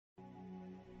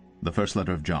The first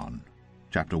letter of John,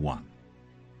 chapter 1.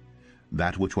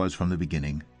 That which was from the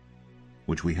beginning,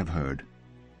 which we have heard,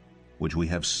 which we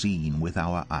have seen with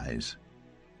our eyes,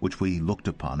 which we looked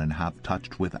upon and have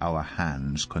touched with our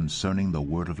hands concerning the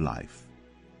word of life.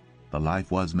 The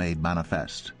life was made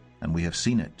manifest, and we have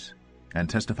seen it, and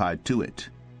testified to it,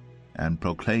 and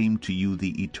proclaimed to you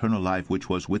the eternal life which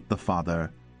was with the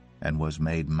Father, and was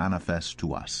made manifest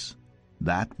to us.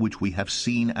 That which we have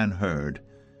seen and heard,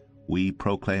 we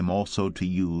proclaim also to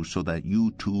you, so that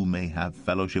you too may have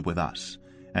fellowship with us.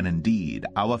 And indeed,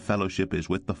 our fellowship is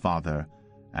with the Father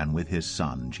and with his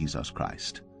Son, Jesus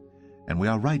Christ. And we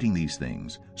are writing these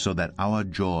things so that our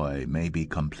joy may be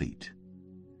complete.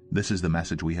 This is the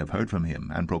message we have heard from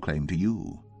him and proclaim to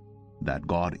you, that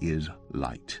God is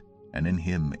light, and in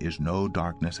him is no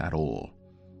darkness at all.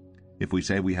 If we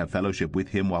say we have fellowship with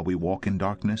him while we walk in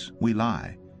darkness, we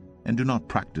lie, and do not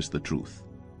practice the truth.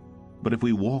 But if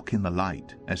we walk in the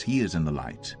light, as he is in the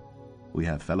light, we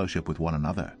have fellowship with one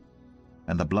another.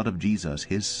 And the blood of Jesus,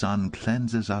 his Son,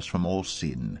 cleanses us from all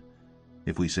sin.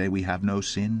 If we say we have no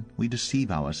sin, we deceive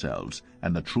ourselves,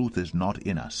 and the truth is not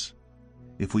in us.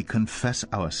 If we confess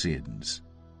our sins,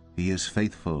 he is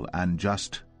faithful and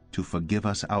just to forgive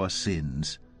us our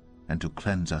sins and to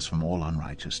cleanse us from all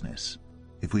unrighteousness.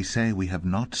 If we say we have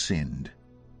not sinned,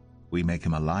 we make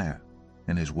him a liar,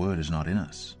 and his word is not in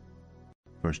us.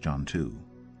 1 John 2.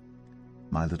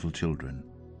 My little children,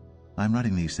 I am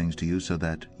writing these things to you so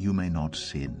that you may not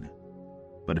sin.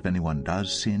 But if anyone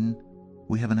does sin,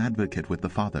 we have an advocate with the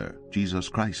Father, Jesus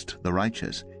Christ the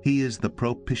righteous. He is the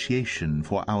propitiation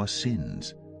for our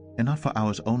sins, and not for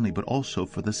ours only, but also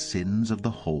for the sins of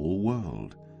the whole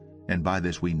world. And by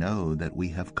this we know that we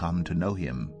have come to know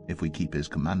him, if we keep his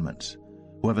commandments.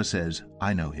 Whoever says,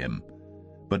 I know him,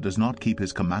 but does not keep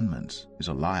his commandments, is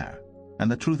a liar, and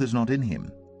the truth is not in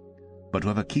him. But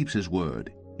whoever keeps his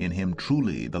word, in him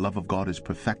truly the love of God is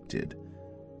perfected.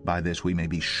 By this we may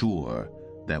be sure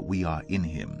that we are in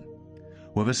him.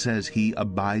 Whoever says he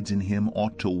abides in him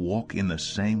ought to walk in the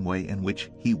same way in which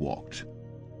he walked.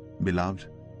 Beloved,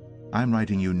 I am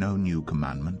writing you no new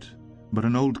commandment, but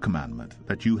an old commandment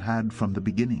that you had from the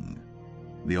beginning.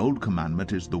 The old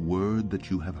commandment is the word that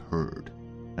you have heard.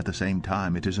 At the same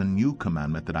time, it is a new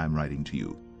commandment that I am writing to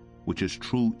you, which is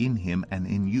true in him and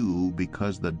in you,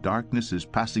 because the darkness is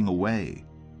passing away,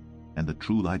 and the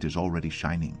true light is already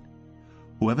shining.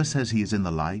 Whoever says he is in the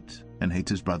light and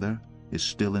hates his brother is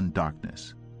still in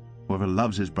darkness. Whoever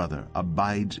loves his brother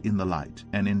abides in the light,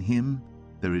 and in him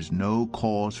there is no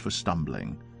cause for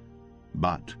stumbling.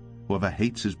 But whoever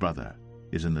hates his brother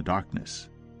is in the darkness,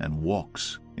 and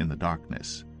walks in the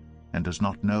darkness, and does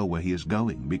not know where he is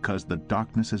going, because the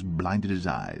darkness has blinded his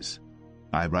eyes.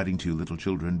 I am writing to you, little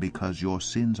children, because your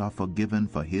sins are forgiven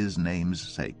for his name's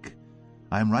sake.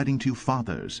 I am writing to you,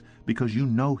 fathers, because you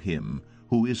know him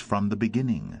who is from the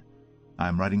beginning. I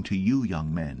am writing to you,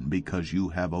 young men, because you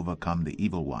have overcome the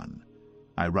evil one.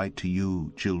 I write to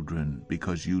you, children,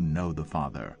 because you know the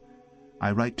Father.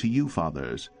 I write to you,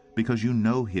 fathers, because you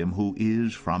know him who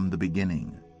is from the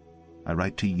beginning. I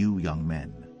write to you, young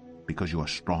men, because you are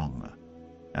strong,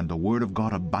 and the word of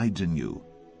God abides in you,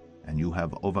 and you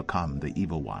have overcome the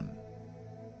evil one.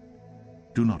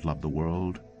 Do not love the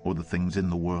world, or the things in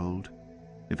the world.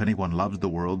 If anyone loves the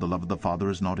world, the love of the Father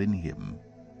is not in him.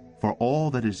 For all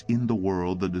that is in the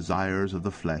world, the desires of the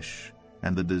flesh,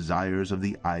 and the desires of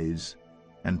the eyes,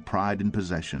 and pride in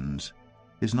possessions,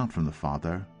 is not from the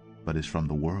Father, but is from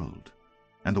the world.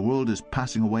 And the world is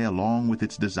passing away along with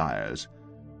its desires,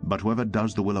 but whoever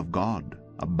does the will of God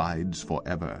abides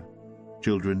forever.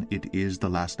 Children, it is the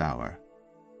last hour.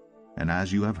 And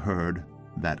as you have heard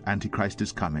that Antichrist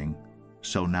is coming,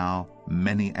 so now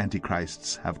many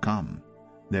Antichrists have come.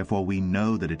 Therefore we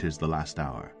know that it is the last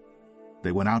hour.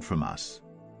 They went out from us,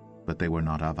 but they were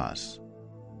not of us.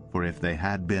 For if they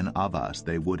had been of us,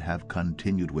 they would have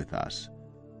continued with us.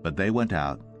 But they went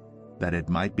out, that it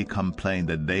might become plain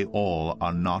that they all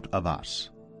are not of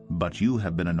us. But you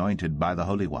have been anointed by the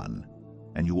Holy One,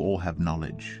 and you all have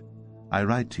knowledge. I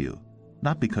write to you,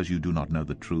 not because you do not know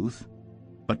the truth,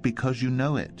 but because you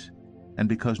know it, and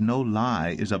because no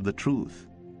lie is of the truth.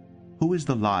 Who is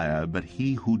the liar but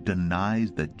he who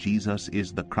denies that Jesus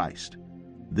is the Christ?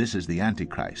 This is the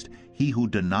Antichrist, he who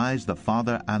denies the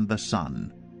Father and the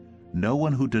Son. No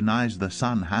one who denies the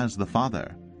Son has the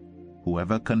Father.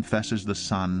 Whoever confesses the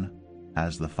Son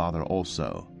has the Father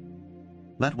also.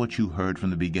 Let what you heard from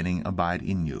the beginning abide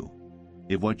in you.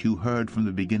 If what you heard from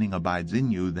the beginning abides in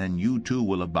you, then you too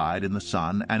will abide in the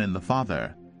Son and in the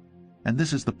Father. And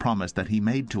this is the promise that he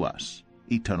made to us,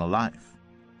 eternal life.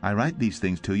 I write these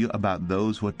things to you about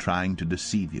those who are trying to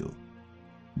deceive you.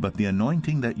 But the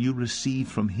anointing that you receive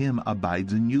from him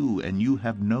abides in you, and you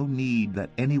have no need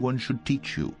that anyone should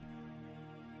teach you.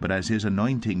 But as his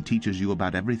anointing teaches you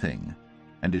about everything,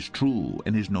 and is true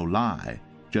and is no lie,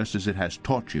 just as it has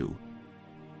taught you,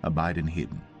 abide in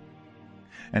him.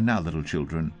 And now, little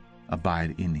children,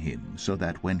 abide in him, so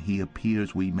that when he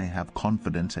appears we may have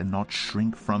confidence and not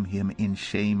shrink from him in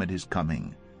shame at his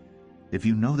coming. If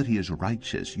you know that he is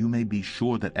righteous, you may be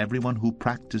sure that everyone who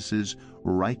practices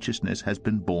righteousness has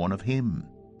been born of him.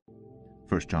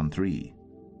 1 John 3.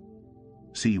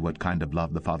 See what kind of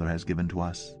love the Father has given to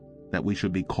us, that we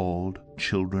should be called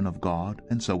children of God,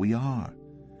 and so we are.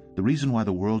 The reason why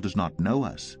the world does not know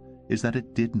us is that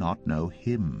it did not know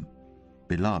him.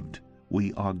 Beloved,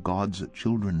 we are God's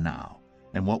children now,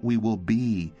 and what we will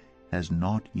be has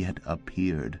not yet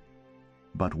appeared.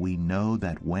 But we know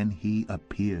that when he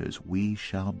appears we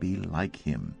shall be like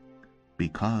him,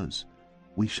 because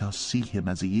we shall see him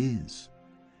as he is.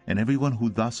 And everyone who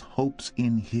thus hopes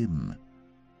in him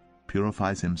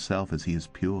purifies himself as he is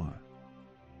pure.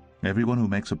 Everyone who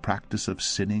makes a practice of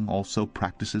sinning also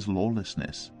practices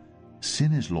lawlessness.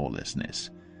 Sin is lawlessness.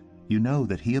 You know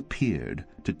that he appeared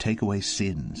to take away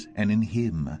sins, and in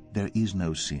him there is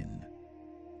no sin.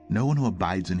 No one who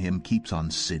abides in him keeps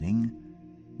on sinning.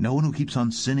 No one who keeps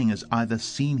on sinning has either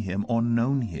seen him or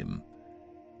known him.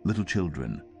 Little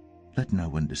children, let no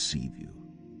one deceive you.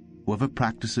 Whoever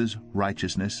practices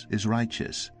righteousness is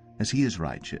righteous, as he is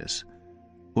righteous.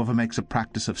 Whoever makes a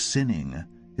practice of sinning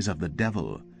is of the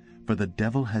devil, for the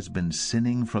devil has been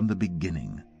sinning from the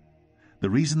beginning. The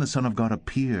reason the Son of God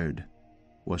appeared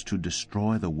was to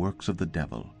destroy the works of the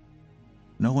devil.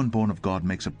 No one born of God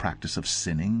makes a practice of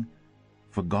sinning,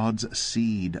 for God's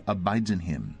seed abides in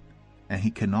him, and he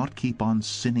cannot keep on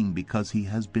sinning because he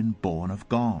has been born of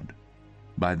God.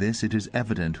 By this it is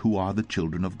evident who are the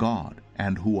children of God,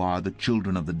 and who are the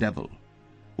children of the devil.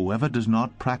 Whoever does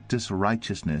not practice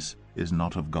righteousness is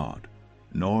not of God,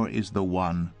 nor is the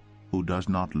one who does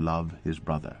not love his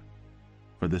brother.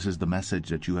 For this is the message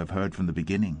that you have heard from the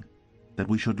beginning, that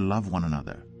we should love one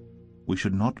another. We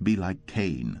should not be like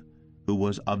Cain, who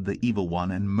was of the evil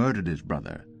one and murdered his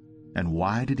brother. And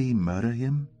why did he murder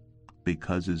him?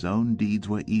 Because his own deeds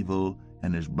were evil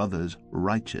and his brother's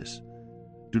righteous.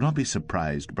 Do not be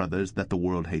surprised, brothers, that the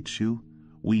world hates you.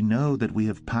 We know that we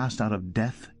have passed out of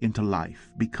death into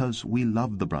life, because we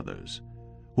love the brothers.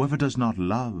 Whoever does not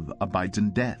love abides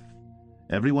in death.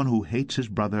 Everyone who hates his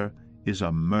brother is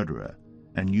a murderer,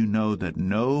 and you know that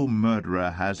no murderer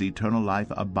has eternal life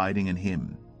abiding in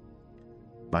him.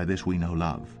 By this we know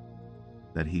love,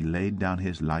 that he laid down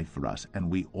his life for us,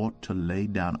 and we ought to lay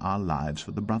down our lives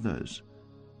for the brothers.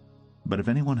 But if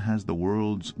anyone has the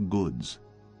world's goods,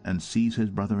 and sees his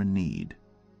brother in need,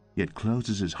 yet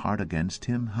closes his heart against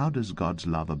him, how does God's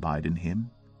love abide in him?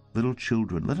 Little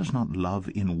children, let us not love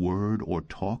in word or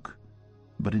talk,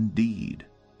 but in deed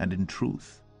and in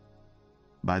truth.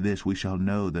 By this we shall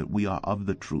know that we are of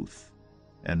the truth,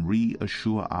 and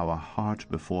reassure our heart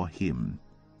before him.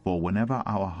 For whenever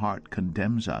our heart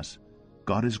condemns us,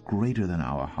 God is greater than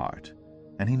our heart,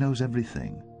 and he knows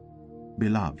everything.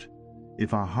 Beloved,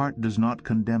 if our heart does not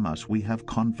condemn us, we have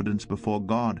confidence before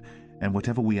God, and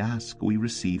whatever we ask we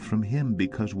receive from him,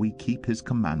 because we keep his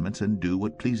commandments and do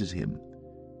what pleases him.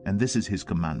 And this is his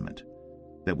commandment,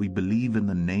 that we believe in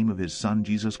the name of his Son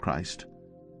Jesus Christ,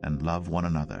 and love one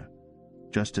another,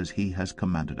 just as he has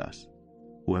commanded us.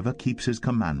 Whoever keeps his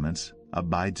commandments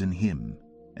abides in him,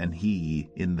 and he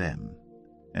in them.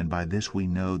 And by this we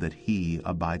know that he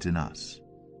abides in us,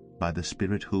 by the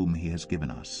Spirit whom he has given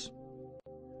us.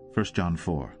 1 John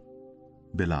 4.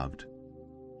 Beloved,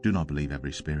 do not believe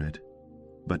every spirit,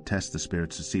 but test the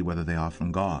spirits to see whether they are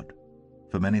from God.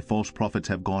 For many false prophets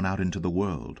have gone out into the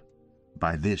world.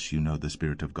 By this you know the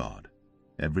Spirit of God.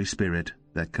 Every spirit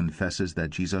that confesses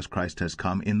that Jesus Christ has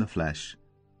come in the flesh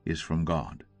is from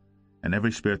God, and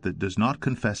every spirit that does not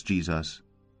confess Jesus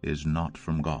is not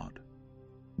from God.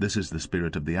 This is the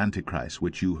spirit of the Antichrist,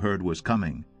 which you heard was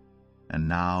coming, and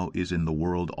now is in the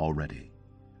world already.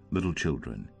 Little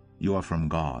children, you are from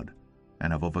God,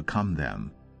 and have overcome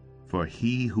them, for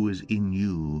he who is in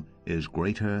you is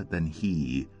greater than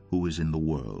he who is in the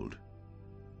world.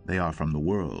 They are from the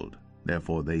world,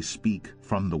 therefore they speak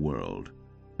from the world,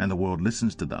 and the world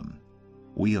listens to them.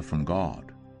 We are from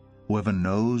God. Whoever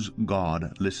knows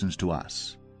God listens to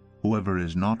us. Whoever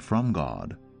is not from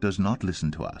God does not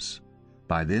listen to us.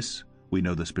 By this we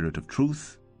know the spirit of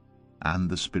truth and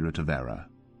the spirit of error.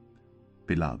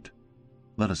 Beloved,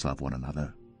 let us love one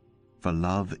another, for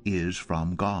love is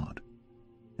from God.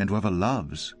 And whoever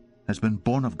loves has been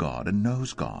born of God and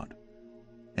knows God.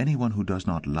 Anyone who does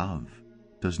not love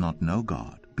does not know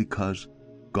God, because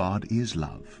God is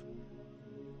love.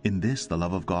 In this the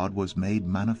love of God was made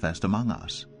manifest among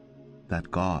us, that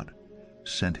God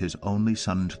sent his only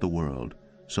Son into the world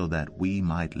so that we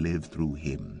might live through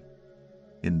him.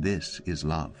 In this is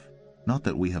love, not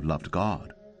that we have loved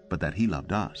God, but that he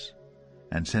loved us,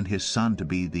 and sent his Son to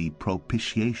be the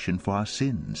propitiation for our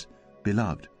sins.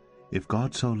 Beloved, if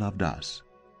God so loved us,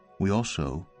 we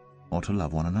also ought to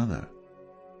love one another.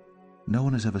 No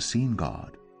one has ever seen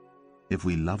God. If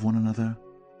we love one another,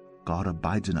 God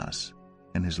abides in us,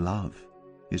 and his love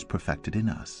is perfected in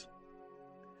us.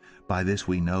 By this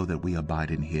we know that we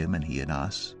abide in him and he in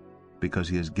us, because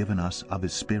he has given us of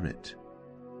his Spirit.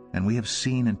 And we have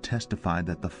seen and testified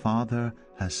that the Father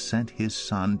has sent his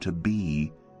Son to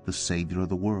be the Savior of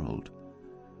the world.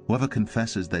 Whoever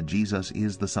confesses that Jesus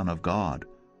is the Son of God,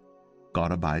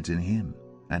 God abides in him,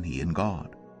 and he in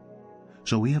God.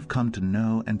 So we have come to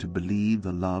know and to believe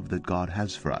the love that God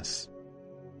has for us.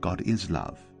 God is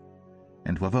love,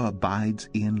 and whoever abides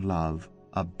in love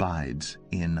abides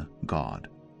in God,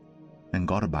 and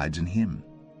God abides in him.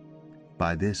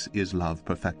 By this is love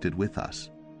perfected with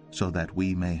us, so that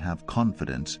we may have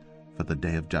confidence for the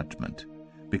day of judgment.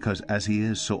 Because as he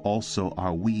is, so also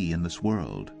are we in this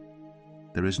world.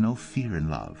 There is no fear in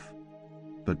love,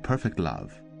 but perfect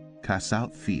love casts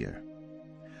out fear.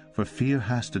 For fear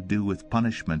has to do with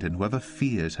punishment, and whoever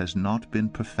fears has not been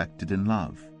perfected in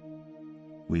love.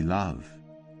 We love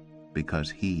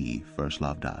because he first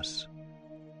loved us.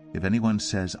 If anyone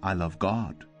says, I love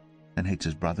God, and hates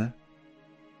his brother,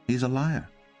 he is a liar.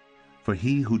 For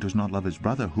he who does not love his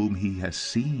brother whom he has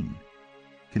seen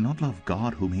cannot love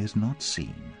God whom he has not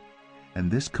seen.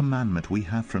 And this commandment we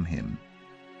have from him,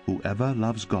 whoever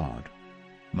loves God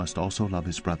must also love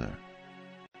his brother.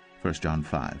 1 John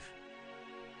 5.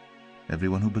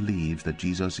 Everyone who believes that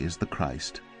Jesus is the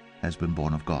Christ has been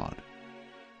born of God.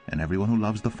 And everyone who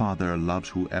loves the Father loves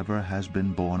whoever has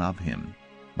been born of him.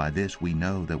 By this we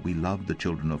know that we love the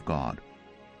children of God,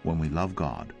 when we love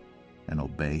God and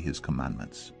obey his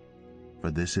commandments.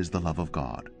 For this is the love of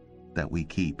God, that we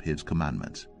keep his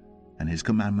commandments. And his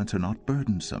commandments are not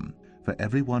burdensome. For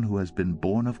everyone who has been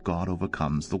born of God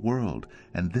overcomes the world.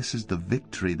 And this is the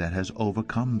victory that has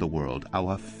overcome the world,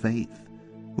 our faith.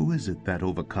 Who is it that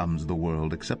overcomes the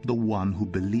world except the one who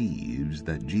believes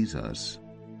that Jesus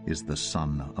is the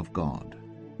Son of God?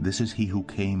 This is he who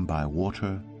came by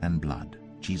water and blood,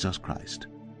 Jesus Christ,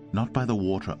 not by the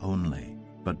water only,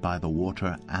 but by the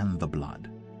water and the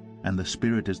blood. And the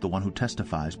Spirit is the one who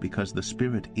testifies, because the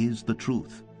Spirit is the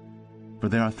truth. For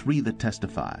there are three that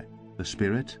testify, the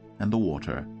Spirit and the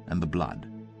water and the blood,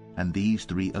 and these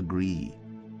three agree.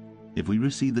 If we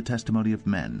receive the testimony of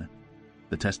men,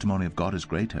 the testimony of God is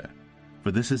greater.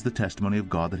 For this is the testimony of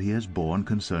God that he has borne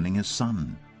concerning his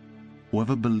Son.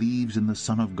 Whoever believes in the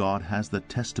Son of God has the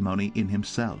testimony in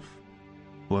himself.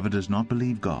 Whoever does not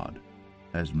believe God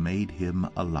has made him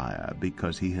a liar,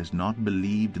 because he has not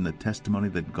believed in the testimony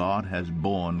that God has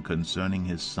borne concerning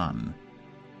his Son.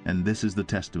 And this is the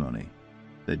testimony,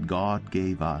 that God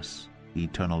gave us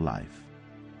eternal life,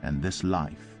 and this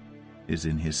life is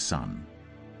in his Son.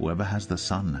 Whoever has the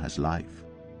Son has life.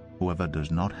 Whoever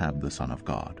does not have the Son of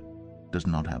God does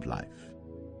not have life.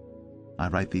 I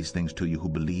write these things to you who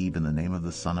believe in the name of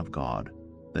the Son of God,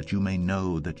 that you may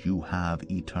know that you have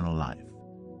eternal life.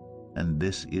 And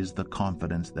this is the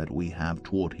confidence that we have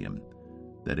toward him,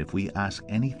 that if we ask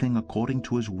anything according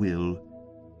to his will,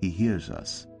 he hears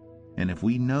us. And if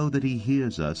we know that he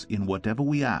hears us in whatever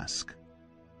we ask,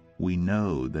 we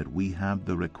know that we have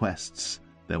the requests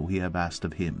that we have asked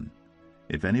of him.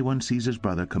 If anyone sees his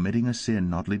brother committing a sin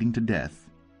not leading to death,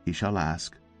 he shall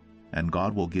ask, and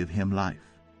God will give him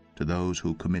life, to those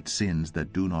who commit sins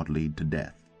that do not lead to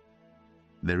death.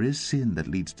 There is sin that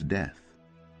leads to death.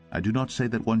 I do not say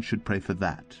that one should pray for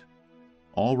that.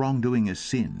 All wrongdoing is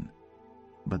sin,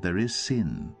 but there is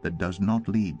sin that does not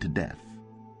lead to death.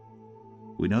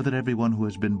 We know that everyone who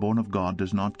has been born of God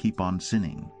does not keep on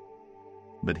sinning,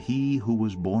 but he who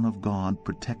was born of God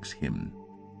protects him,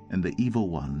 and the evil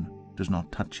one does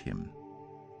not touch him.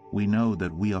 We know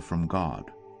that we are from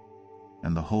God,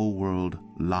 and the whole world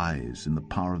lies in the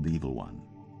power of the evil one.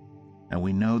 And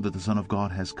we know that the Son of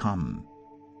God has come,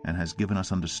 and has given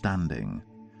us understanding,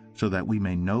 so that we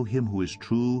may know him who is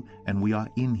true, and we are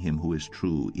in him who is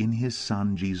true, in his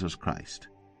Son Jesus Christ.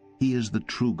 He is the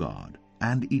true God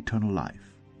and eternal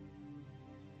life.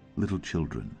 Little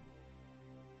children,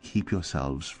 keep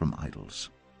yourselves from idols.